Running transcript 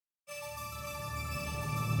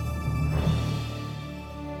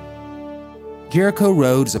Jericho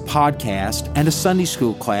Road is a podcast and a Sunday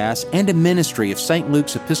school class and a ministry of St.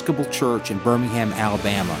 Luke's Episcopal Church in Birmingham,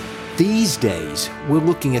 Alabama. These days, we're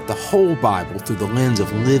looking at the whole Bible through the lens of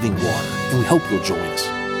living water, and we hope you'll join us.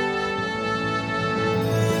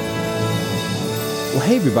 Well,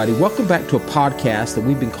 hey everybody, welcome back to a podcast that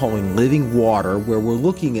we've been calling Living Water, where we're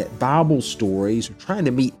looking at Bible stories, we're trying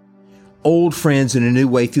to meet old friends in a new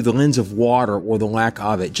way through the lens of water or the lack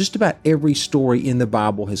of it. Just about every story in the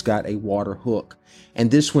Bible has got a water hook,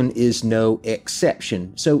 and this one is no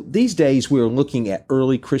exception. So these days we're looking at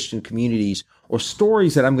early Christian communities or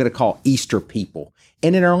stories that I'm going to call Easter people.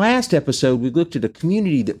 And in our last episode, we looked at a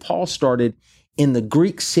community that Paul started in the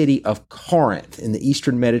Greek city of Corinth in the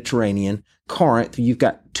Eastern Mediterranean. Corinth, you've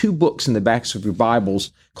got two books in the backs of your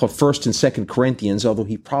Bibles called 1st and 2nd Corinthians, although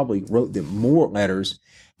he probably wrote them more letters.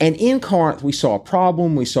 And in Corinth, we saw a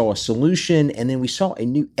problem, we saw a solution, and then we saw a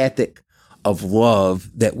new ethic of love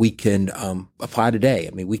that we can apply today.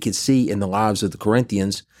 I mean, we can see in the lives of the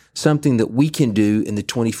Corinthians something that we can do in the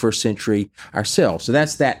 21st century ourselves. So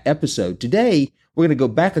that's that episode. Today, we're going to go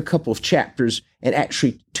back a couple of chapters and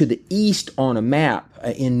actually to the east on a map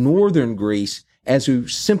in northern Greece as we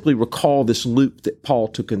simply recall this loop that Paul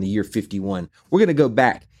took in the year 51. We're going to go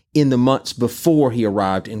back in the months before he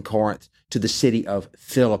arrived in Corinth to the city of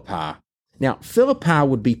Philippi. Now, Philippi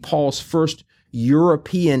would be Paul's first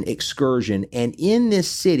European excursion, and in this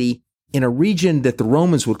city, in a region that the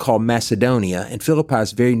Romans would call Macedonia, and Philippi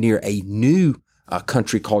is very near a new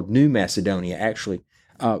country called New Macedonia, actually,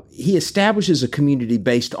 he establishes a community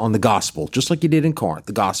based on the gospel, just like he did in Corinth,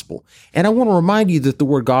 the gospel. And I want to remind you that the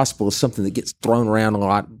word gospel is something that gets thrown around a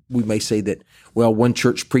lot. We may say that, well, one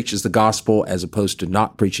church preaches the gospel as opposed to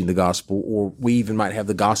not preaching the gospel, or we even might have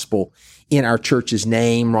the gospel in our church's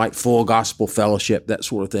name, right? Full gospel fellowship, that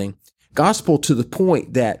sort of thing. Gospel to the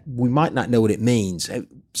point that we might not know what it means.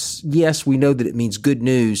 Yes, we know that it means good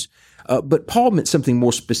news, but Paul meant something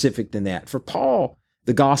more specific than that. For Paul,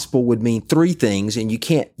 the gospel would mean three things, and you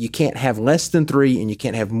can't have less than three, and you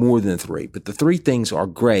can't have more than three. But the three things are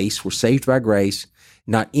grace. We're saved by grace,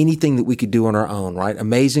 not anything that we could do on our own, right?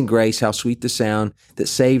 Amazing grace, how sweet the sound that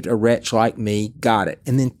saved a wretch like me. Got it.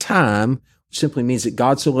 And then time, which simply means that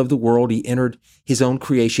God so loved the world, he entered his own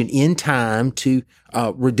creation in time to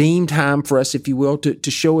redeem time for us, if you will,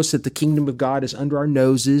 to show us that the kingdom of God is under our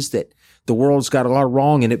noses, that the world's got a lot of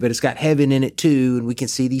wrong in it, but it's got heaven in it too. And we can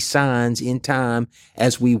see these signs in time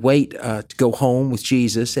as we wait to go home with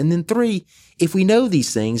Jesus. And then three, if we know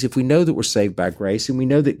these things, if we know that we're saved by grace and we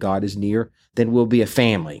know that God is near, then we'll be a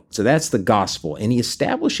family. So that's the gospel. And he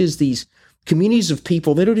establishes these communities of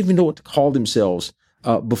people. They don't even know what to call themselves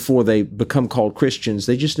before they become called Christians.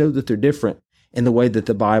 They just know that they're different in the way that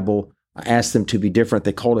the Bible asked them to be different.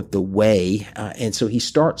 They called it the way. And so he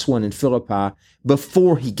starts one in Philippi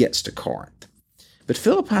before he gets to Corinth. But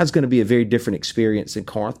Philippi is going to be a very different experience than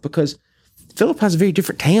Corinth because Philippi is a very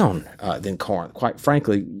different town than Corinth. Quite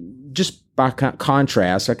frankly, just by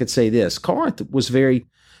contrast, I could say this. Corinth was very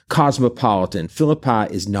cosmopolitan.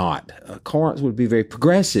 Philippi is not. Corinth would be very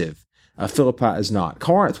progressive. Philippi is not.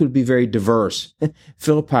 Corinth would be very diverse.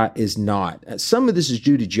 Philippi is not. Some of this is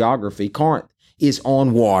due to geography. Corinth is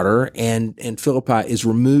on water, and Philippi is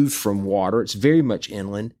removed from water. It's very much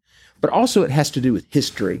inland, but also it has to do with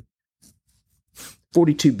history.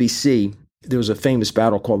 42 BC, there was a famous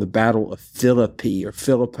battle called the Battle of Phillipi or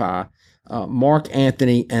Philippi. Mark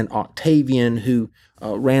Antony and Octavian, who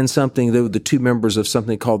ran something, they were the two members of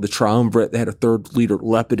something called the Triumvirate. They had a third leader,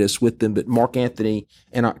 Lepidus, with them, but Mark Antony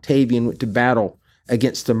and Octavian went to battle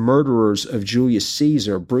against the murderers of Julius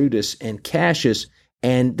Caesar, Brutus, and Cassius.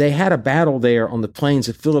 And they had a battle there on the plains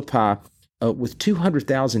of Philippi with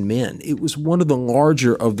 200,000 men. It was one of the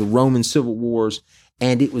larger of the Roman civil wars,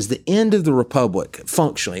 and it was the end of the Republic,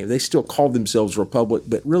 functionally. They still called themselves Republic,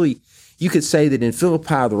 but really, you could say that in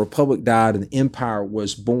Philippi, the Republic died and the empire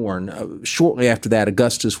was born. Shortly after that,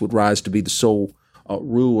 Augustus would rise to be the sole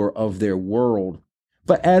ruler of their world.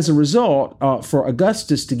 But as a result, for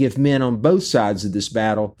Augustus to give men on both sides of this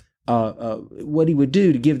battle what he would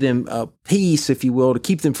do to give them peace, if you will, to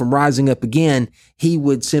keep them from rising up again, he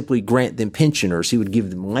would simply grant them pensioners. He would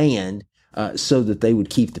give them land so that they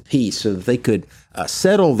would keep the peace, so that they could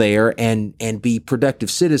settle there and be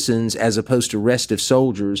productive citizens as opposed to restive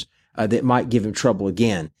soldiers that might give him trouble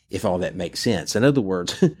again, if all that makes sense. In other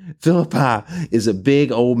words, Philippi is a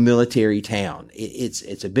big old military town.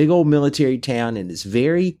 It's a big old military town, and it's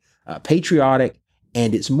very patriotic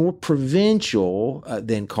and it's more provincial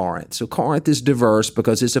than Corinth. So Corinth is diverse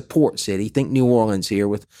because it's a port city. Think New Orleans here,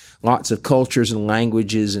 with lots of cultures and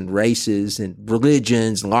languages and races and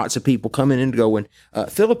religions and lots of people coming and going.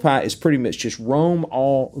 Philippi is pretty much just Rome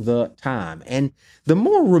all the time. And the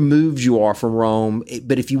more removed you are from Rome,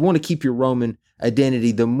 but if you want to keep your Roman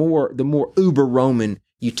identity, the more uber Roman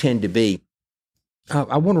you tend to be.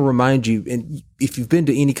 I want to remind you, and if you've been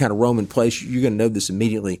to any kind of Roman place, you're going to know this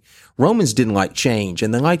immediately. Romans didn't like change,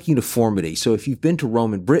 and they like uniformity. So if you've been to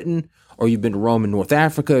Rome in Britain, or you've been to Rome in North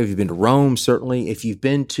Africa, if you've been to Rome, certainly, if you've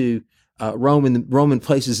been to Roman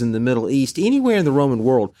places in the Middle East, anywhere in the Roman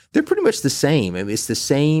world, they're pretty much the same. I mean, it's the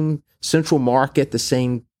same central market, the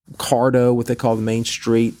same Cardo, what they call the main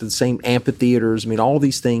street, the same amphitheaters. I mean, all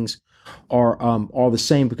these things are the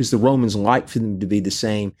same because the Romans like for them to be the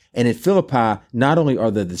same. And in Philippi, not only are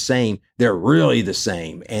they the same, they're really the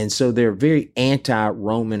same. And so they're very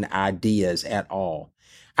anti-Roman ideas at all.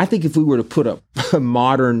 I think if we were to put a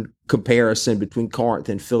modern comparison between Corinth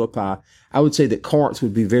and Philippi, I would say that Corinth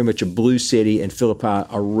would be very much a blue city and Philippi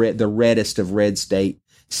the reddest of red state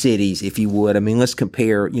cities, if you would. I mean, let's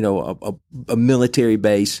compare, a military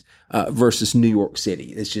base versus New York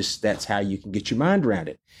City. That's how you can get your mind around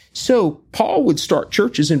it. So Paul would start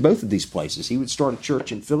churches in both of these places. He would start a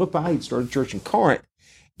church in Philippi. He'd start a church in Corinth.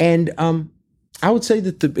 And I would say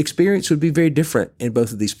that the experience would be very different in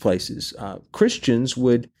both of these places. Christians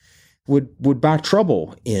would buy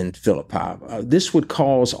trouble in Philippi. This would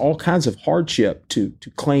cause all kinds of hardship to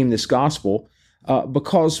claim this gospel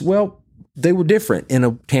because, they were different in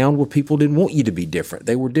a town where people didn't want you to be different.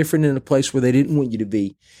 They were different in a place where they didn't want you to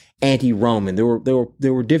be anti-Roman. They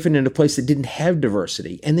were different in a place that didn't have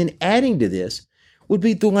diversity. And then adding to this would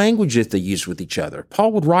be the language that they used with each other.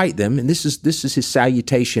 Paul would write them, and this is his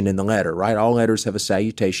salutation in the letter, right? All letters have a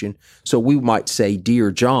salutation. So we might say,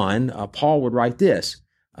 "Dear John," Paul would write this,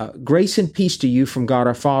 "Grace and peace to you from God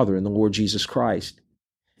our Father and the Lord Jesus Christ."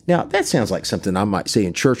 Now, that sounds like something I might say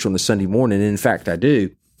in church on a Sunday morning, and in fact, I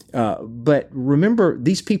do. But remember,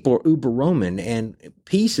 these people are uber Roman, and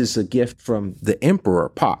peace is a gift from the emperor.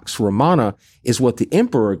 Pax Romana is what the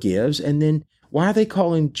emperor gives. And then why are they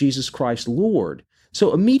calling Jesus Christ Lord?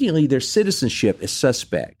 So immediately their citizenship is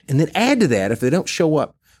suspect. And then add to that, if they don't show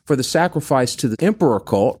up for the sacrifice to the emperor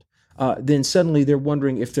cult, then suddenly they're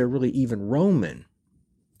wondering if they're really even Roman.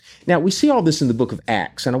 Now, we see all this in the book of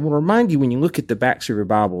Acts, and I want to remind you, when you look at the backs of your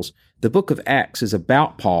Bibles, the book of Acts is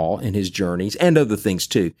about Paul and his journeys and other things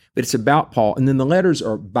too, but it's about Paul, and then the letters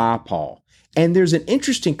are by Paul. And there's an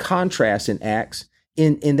interesting contrast in Acts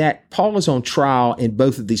in that Paul is on trial in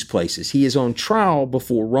both of these places. He is on trial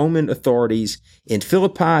before Roman authorities in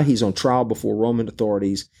Philippi. He's on trial before Roman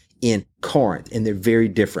authorities in Corinth, and they're very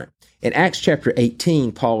different. In Acts chapter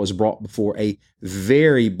 18, Paul is brought before a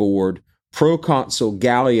very bored proconsul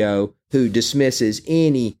Gallio, who dismisses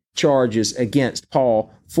any charges against Paul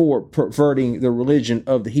for perverting the religion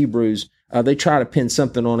of the Hebrews. They try to pin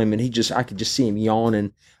something on him, and I could just see him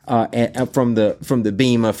yawning from the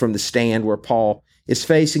bema, from the stand where Paul is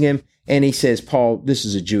facing him. And he says, "Paul, this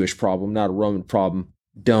is a Jewish problem, not a Roman problem.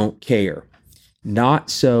 Don't care." Not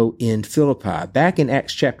so in Philippi. Back in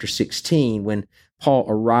Acts chapter 16, when Paul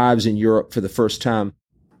arrives in Europe for the first time,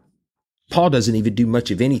 Paul doesn't even do much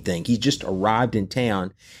of anything. He just arrived in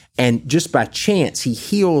town, and just by chance, he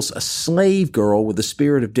heals a slave girl with a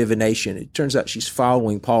spirit of divination. It turns out she's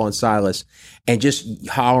following Paul and Silas and just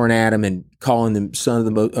hollering at him and calling them son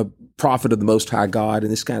of the prophet of the Most High God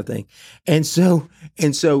and this kind of thing. And so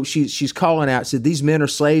she's calling out, said, "These men are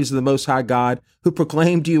slaves of the Most High God who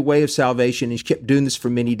proclaimed to you a way of salvation." And she kept doing this for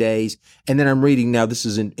many days. And then I'm reading now, this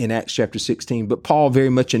is in Acts chapter 16, but Paul, very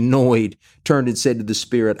much annoyed, turned and said to the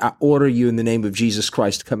spirit, "I order you in the name of Jesus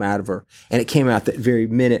Christ to come out of her." And it came out that very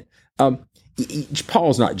minute.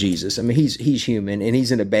 Paul's not Jesus. I mean, he's human, and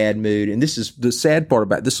he's in a bad mood. And this is the sad part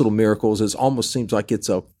about this little miracle, is it almost seems like it's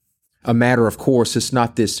a matter of course. It's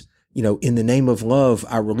not this, in the name of love,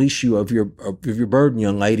 I release you of your burden,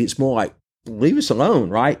 young lady. It's more like, leave us alone,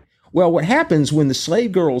 right? Well, what happens when the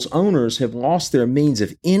slave girl's owners have lost their means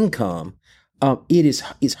of income?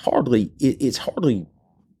 It's hardly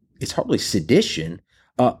sedition,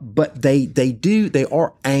 but they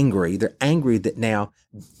are angry. They're angry that now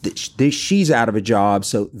that she's out of a job,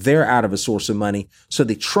 so they're out of a source of money. So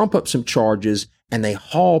they trump up some charges and they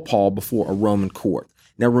haul Paul before a Roman court.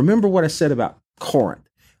 Now, remember what I said about Corinth.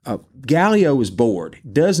 Gallio is bored,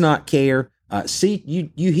 does not care. You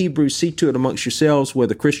Hebrews, see to it amongst yourselves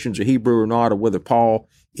whether Christians are Hebrew or not, or whether Paul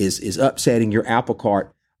is upsetting your apple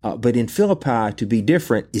cart. But in Philippi, to be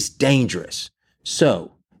different is dangerous.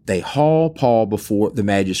 So They haul Paul before the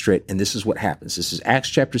magistrate, and this is what happens. This is Acts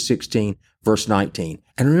chapter 16, verse 19.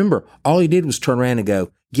 And remember, all he did was turn around and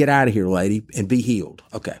go, "Get out of here, lady, and be healed."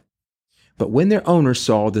 Okay. But when their owners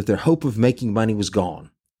saw that their hope of making money was gone,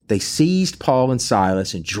 they seized Paul and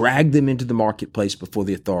Silas and dragged them into the marketplace before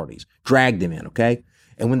the authorities. Dragged them in, okay?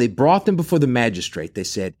 And when they brought them before the magistrate, they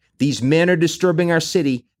said, "These men are disturbing our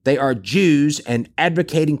city. They are Jews and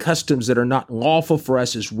advocating customs that are not lawful for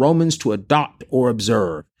us as Romans to adopt or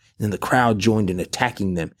observe." Then the crowd joined in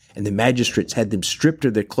attacking them, and the magistrates had them stripped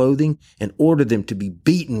of their clothing and ordered them to be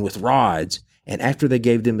beaten with rods. And after they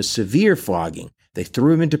gave them a severe flogging, they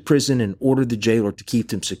threw them into prison and ordered the jailer to keep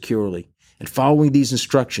them securely. And following these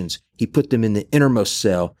instructions, he put them in the innermost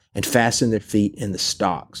cell and fastened their feet in the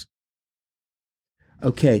stocks.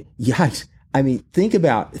 Okay, yikes. I mean, think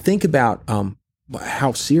about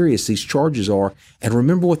how serious these charges are. And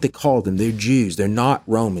remember what they call them. They're Jews. They're not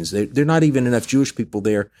Romans. They're not even enough Jewish people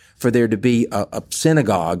there for there to be a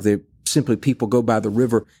synagogue. They're simply people go by the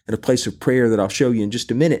river at a place of prayer that I'll show you in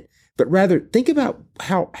just a minute. But rather, think about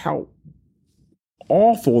how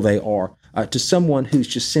awful they are to someone who's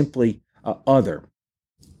just simply other.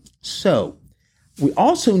 So we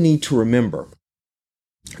also need to remember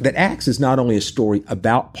that Acts is not only a story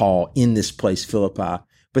about Paul in this place, Philippi,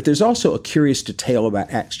 but there's also a curious detail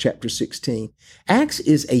about Acts chapter 16. Acts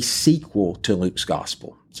is a sequel to Luke's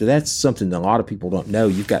gospel. So that's something that a lot of people don't know.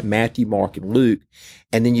 You've got Matthew, Mark, and Luke,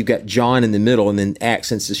 and then you've got John in the middle, and then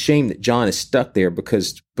Acts. And it's a shame that John is stuck there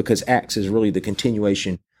because Acts is really the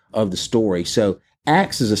continuation of the story. So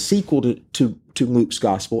Acts is a sequel to Luke's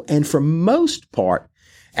gospel, and for most part,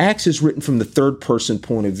 Acts is written from the third person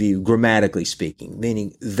point of view, grammatically speaking,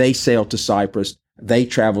 meaning they sailed to Cyprus, they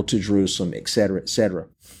traveled to Jerusalem, etc., etc.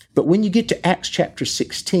 But when you get to Acts chapter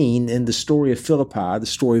 16 and the story of Philippi, the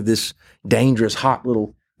story of this dangerous, hot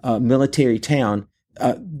little military town,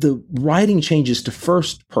 the writing changes to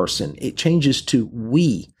first person. It changes to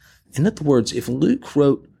we. In other words, if Luke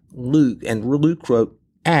wrote Luke and Luke wrote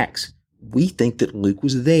Acts, we think that Luke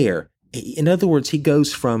was there. In other words, he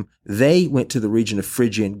goes from they went to the region of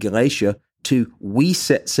Phrygia and Galatia to we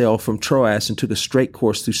set sail from Troas and took a straight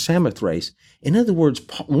course through Samothrace. In other words,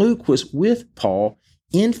 Luke was with Paul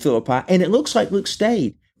in Philippi, and it looks like Luke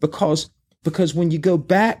stayed because when you go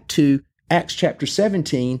back to Acts chapter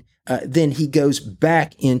 17, then he goes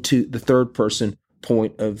back into the third person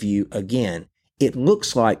point of view again. It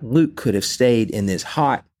looks like Luke could have stayed in this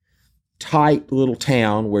hot, tight little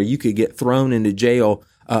town where you could get thrown into jail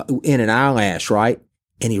in an eyelash, right?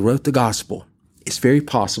 And he wrote the gospel. It's very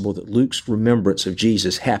possible that Luke's remembrance of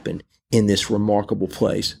Jesus happened in this remarkable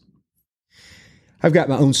place. I've got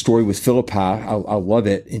my own story with Philippi. I love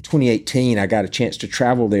it. In 2018, I got a chance to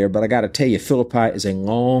travel there, but I got to tell you, Philippi is a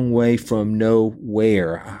long way from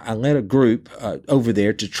nowhere. I led a group over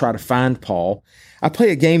there to try to find Paul. I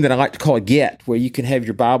play a game that I like to call a Get, where you can have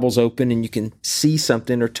your Bibles open and you can see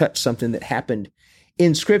something or touch something that happened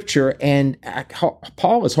in Scripture, and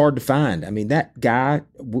Paul is hard to find. I mean, that guy,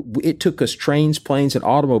 it took us trains, planes, and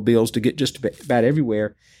automobiles to get just about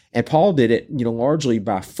everywhere. And Paul did it, largely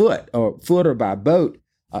by foot or by boat.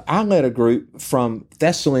 I led a group from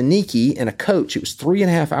Thessaloniki and a coach. It was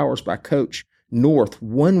 3.5 hours by coach north,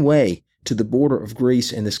 one way to the border of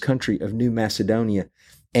Greece and this country of New Macedonia.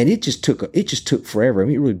 And it just took forever. I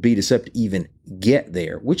mean, it really beat us up to even get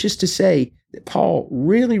there, which is to say that Paul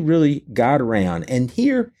really, really got around. And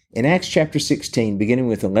here in Acts chapter 16, beginning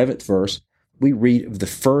with the 11th verse, we read of the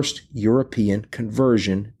first European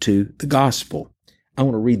conversion to the gospel. I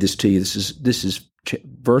want to read this to you. This is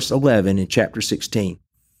verse 11 in chapter 16.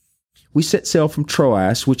 We set sail from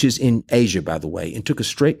Troas, which is in Asia, by the way, and took a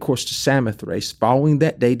straight course to Samothrace, following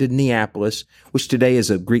that day to Neapolis, which today is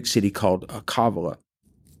a Greek city called Kavala,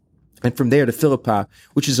 and from there to Philippi,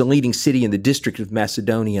 which is a leading city in the district of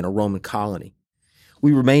Macedonia and a Roman colony.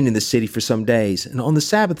 We remained in the city for some days, and on the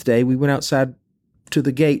Sabbath day we went outside to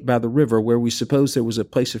the gate by the river where we supposed there was a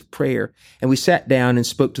place of prayer, and we sat down and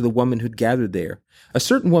spoke to the woman who'd gathered there. A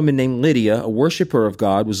certain woman named Lydia, a worshiper of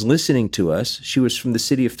God, was listening to us. She was from the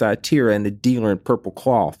city of Thyatira and a dealer in purple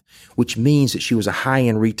cloth, which means that she was a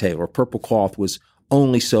high-end retailer. Purple cloth was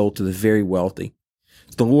only sold to the very wealthy.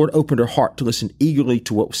 The Lord opened her heart to listen eagerly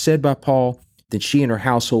to what was said by Paul. Then she and her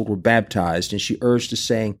household were baptized, and she urged us,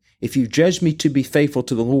 saying, "If you've judged me to be faithful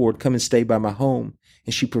to the Lord, come and stay by my home."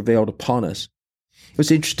 And she prevailed upon us.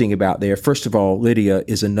 What's interesting about there, first of all, Lydia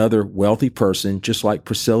is another wealthy person, just like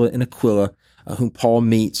Priscilla and Aquila, whom Paul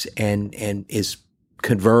meets and is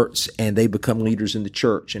converts, and they become leaders in the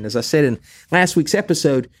church. And as I said in last week's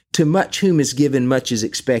episode, to much whom is given, much is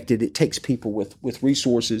expected. It takes people with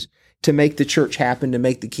resources to make the church happen, to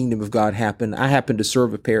make the kingdom of God happen. I happen to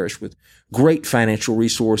serve a parish with great financial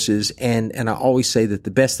resources, and I always say that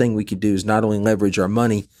the best thing we could do is not only leverage our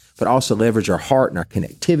money, but also leverage our heart and our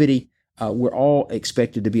connectivity. We're all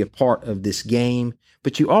expected to be a part of this game.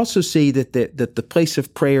 But you also see that the place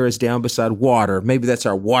of prayer is down beside water. Maybe that's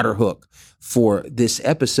our water hook for this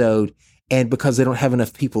episode. And because they don't have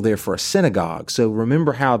enough people there for a synagogue. So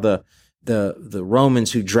remember how the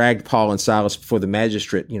Romans who dragged Paul and Silas before the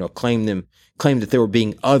magistrate, claimed that they were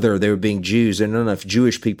being other, they were being Jews. There are not enough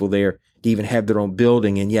Jewish people there to even have their own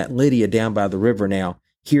building. And yet Lydia down by the river now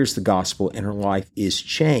hears the gospel and her life is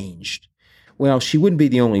changed. Well, she wouldn't be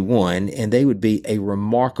the only one, and they would be a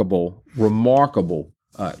remarkable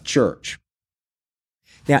church.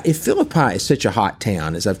 Now, if Philippi is such a hot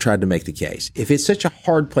town, as I've tried to make the case, if it's such a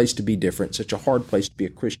hard place to be different, such a hard place to be a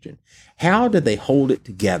Christian, how did they hold it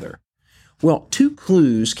together? Well, two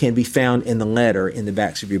clues can be found in the letter in the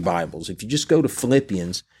backs of your Bibles. If you just go to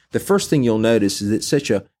Philippians, the first thing you'll notice is it's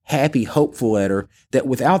such a happy, hopeful letter that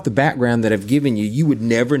without the background that I've given you, you would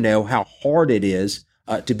never know how hard it is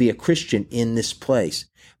to be a Christian in this place.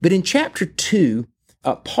 But in chapter 2,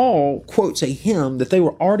 Paul quotes a hymn that they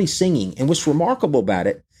were already singing. And what's remarkable about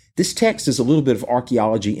it, this text is a little bit of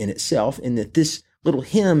archaeology in itself, in that this little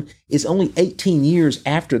hymn is only 18 years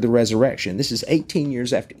after the resurrection. This is 18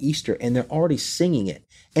 years after Easter, and they're already singing it.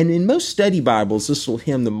 And in most study Bibles, this little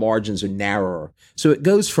hymn, the margins are narrower. So it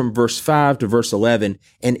goes from verse 5 to verse 11.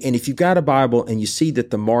 And if you've got a Bible and you see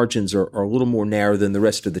that the margins are a little more narrow than the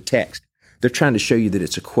rest of the text, they're trying to show you that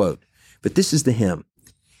it's a quote. But this is the hymn.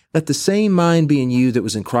 Let the same mind be in you that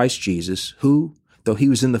was in Christ Jesus, who, though he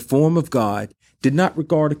was in the form of God, did not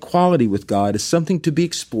regard equality with God as something to be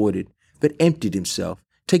exploited, but emptied himself,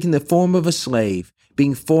 taking the form of a slave,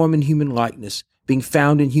 being formed in human likeness, being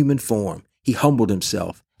found in human form. He humbled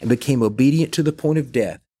himself and became obedient to the point of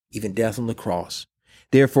death, even death on the cross.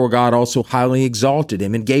 Therefore God also highly exalted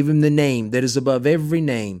him and gave him the name that is above every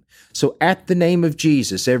name. So at the name of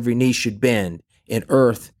Jesus, every knee should bend in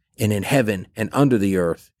earth and in heaven and under the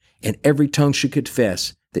earth, and every tongue should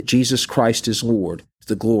confess that Jesus Christ is Lord, to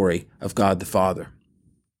the glory of God the Father.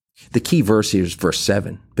 The key verse here is verse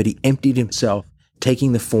 7. But he emptied himself,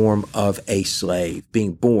 taking the form of a slave,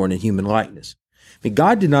 being born in human likeness. I mean,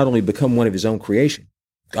 God did not only become one of his own creation,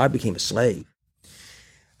 God became a slave.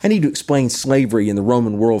 I need to explain slavery in the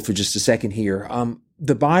Roman world for just a second here.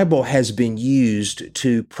 The Bible has been used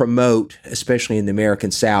to promote, especially in the American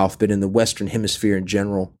South, but in the Western Hemisphere in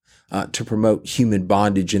general, to promote human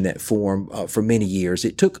bondage in that form for many years.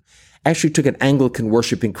 It actually took an Anglican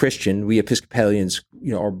worshiping Christian, we Episcopalians,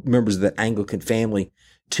 are members of that Anglican family,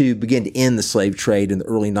 to begin to end the slave trade in the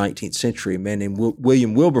early 19th century. A man named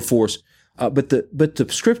William Wilberforce. But the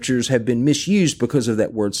scriptures have been misused because of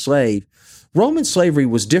that word slave. Roman slavery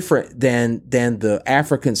was different than the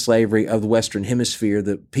African slavery of the Western Hemisphere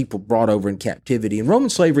that people brought over in captivity. And Roman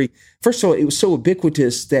slavery, first of all, it was so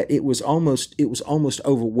ubiquitous that it was almost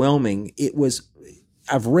overwhelming.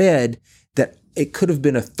 I've read that it could have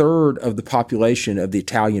been a third of the population of the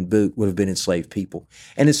Italian boot would have been enslaved people.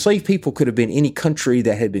 And enslaved people could have been any country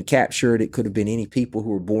that had been captured. It could have been any people who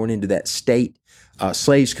were born into that state.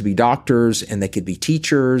 Slaves could be doctors and they could be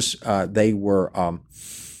teachers. They were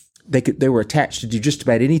attached to do just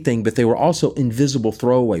about anything, but they were also invisible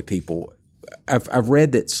throwaway people. I've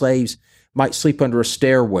read that slaves might sleep under a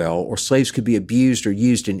stairwell, or slaves could be abused or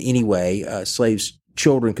used in any way. Slaves'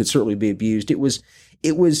 children could certainly be abused. It was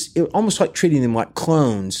almost like treating them like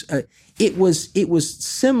clones. It was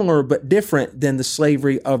similar but different than the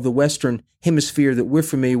slavery of the Western Hemisphere that we're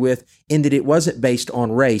familiar with, in that it wasn't based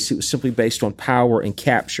on race. It was simply based on power and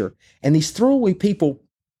capture. And these throwaway people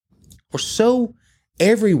were so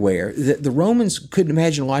everywhere that the Romans couldn't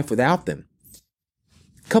imagine life without them.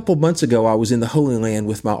 A couple of months ago, I was in the Holy Land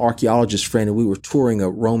with my archaeologist friend, and we were touring a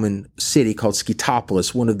Roman city called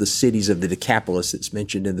Scythopolis, one of the cities of the Decapolis that's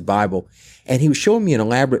mentioned in the Bible. And he was showing me an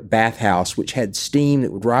elaborate bathhouse which had steam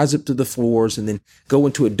that would rise up to the floors and then go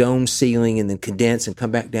into a dome ceiling and then condense and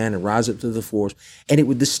come back down and rise up to the floors. And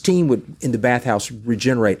the steam would, in the bathhouse,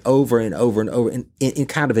 regenerate over and over and over in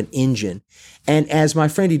kind of an engine. And as my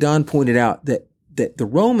friend Don pointed out, that the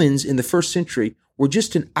Romans in the first century were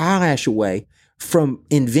just an eyelash away from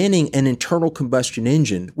inventing an internal combustion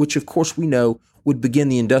engine, which of course we know would begin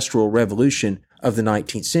the Industrial Revolution of the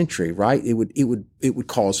 19th century, right? It would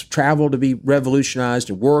cause travel to be revolutionized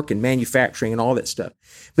and work and manufacturing and all that stuff.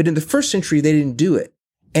 But in the first century, they didn't do it.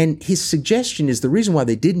 And his suggestion is the reason why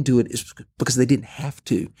they didn't do it is because they didn't have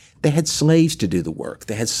to. They had slaves to do the work.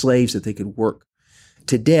 They had slaves that they could work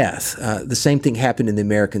to death. The same thing happened in the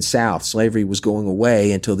American South. Slavery was going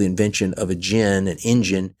away until the invention of an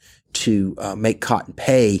engine to make cotton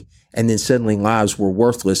pay, and then suddenly lives were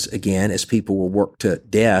worthless again as people were worked to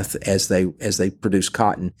death as they produced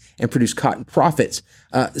cotton and produced cotton profits.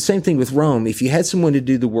 Same thing with Rome. If you had someone to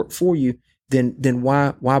do the work for you, then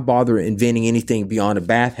why bother inventing anything beyond a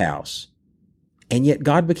bathhouse? And yet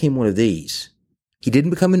God became one of these. He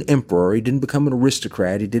didn't become an emperor. He didn't become an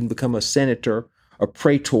aristocrat. He didn't become a senator, a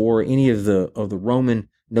praetor, or any of the Roman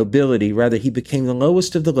nobility. Rather, he became the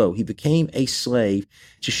lowest of the low. He became a slave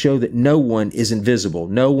to show that no one is invisible.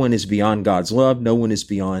 No one is beyond God's love. No one is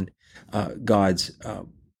beyond God's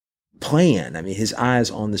plan. I mean, his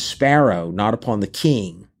eyes on the sparrow, not upon the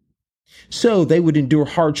king. So they would endure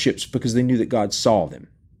hardships because they knew that God saw them.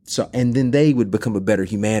 And then they would become a better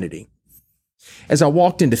humanity. As I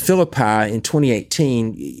walked into Philippi in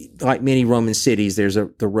 2018, like many Roman cities, there's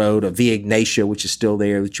the road, a Via Ignatia, which is still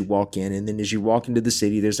there that you walk in. And then as you walk into the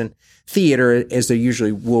city, there's a theater, as there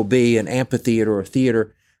usually will be, an amphitheater or a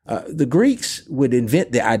theater. The Greeks would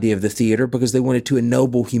invent the idea of the theater because they wanted to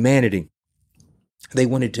ennoble humanity. They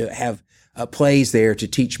wanted to have plays there to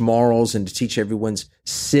teach morals and to teach everyone's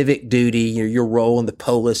civic duty, your role in the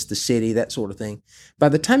polis, the city, that sort of thing. By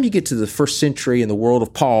the time you get to the first century in the world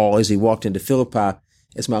of Paul, as he walked into Philippi,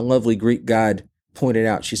 as my lovely Greek guide pointed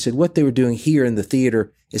out, she said, what they were doing here in the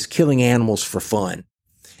theater is killing animals for fun.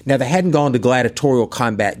 Now, they hadn't gone to gladiatorial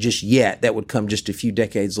combat just yet. That would come just a few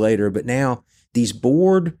decades later. But now these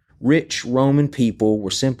bored, rich Roman people were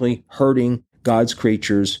simply hurting God's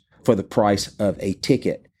creatures for the price of a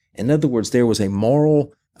ticket. In other words, there was a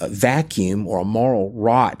moral vacuum or a moral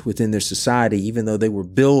rot within their society, even though they were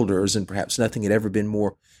builders and perhaps nothing had ever been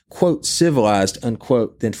more, quote, civilized,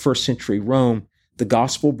 unquote, than first century Rome. The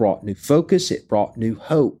gospel brought new focus. It brought new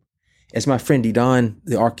hope. As my friend Edon,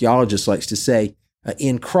 the archaeologist, likes to say,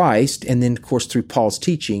 in Christ, and then, of course, through Paul's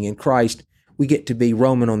teaching, in Christ, we get to be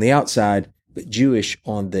Roman on the outside, but Jewish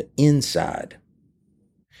on the inside.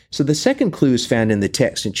 So the second clue is found in the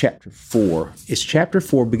text in chapter 4. It's chapter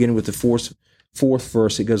 4, beginning with the fourth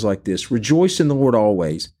verse. It goes like this: Rejoice in the Lord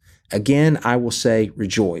always. Again, I will say,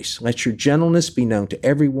 rejoice. Let your gentleness be known to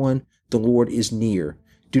everyone. The Lord is near.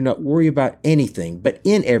 Do not worry about anything, but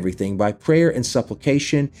in everything, by prayer and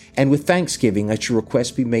supplication, and with thanksgiving, let your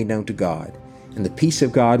requests be made known to God. And the peace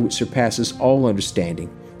of God, which surpasses all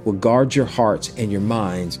understanding, will guard your hearts and your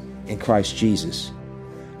minds in Christ Jesus.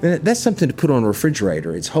 That's something to put on a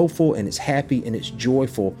refrigerator. It's hopeful and it's happy and it's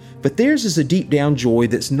joyful. But theirs is a deep down joy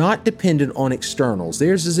that's not dependent on externals.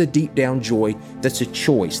 Theirs is a deep down joy that's a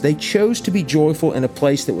choice. They chose to be joyful in a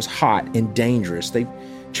place that was hot and dangerous. They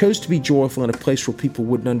chose to be joyful in a place where people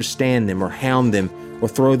wouldn't understand them or hound them or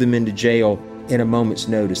throw them into jail in a moment's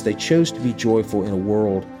notice. They chose to be joyful in a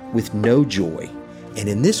world with no joy. And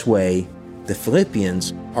in this way, the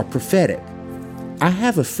Philippians are prophetic. I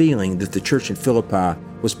have a feeling that the church in Philippi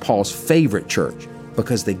was Paul's favorite church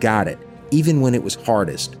because they got it, even when it was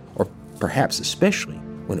hardest, or perhaps especially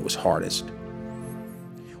when it was hardest.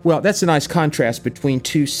 Well, that's a nice contrast between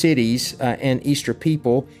two cities and Easter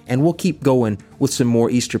people, and we'll keep going with some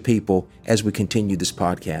more Easter people as we continue this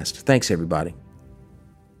podcast. Thanks, everybody.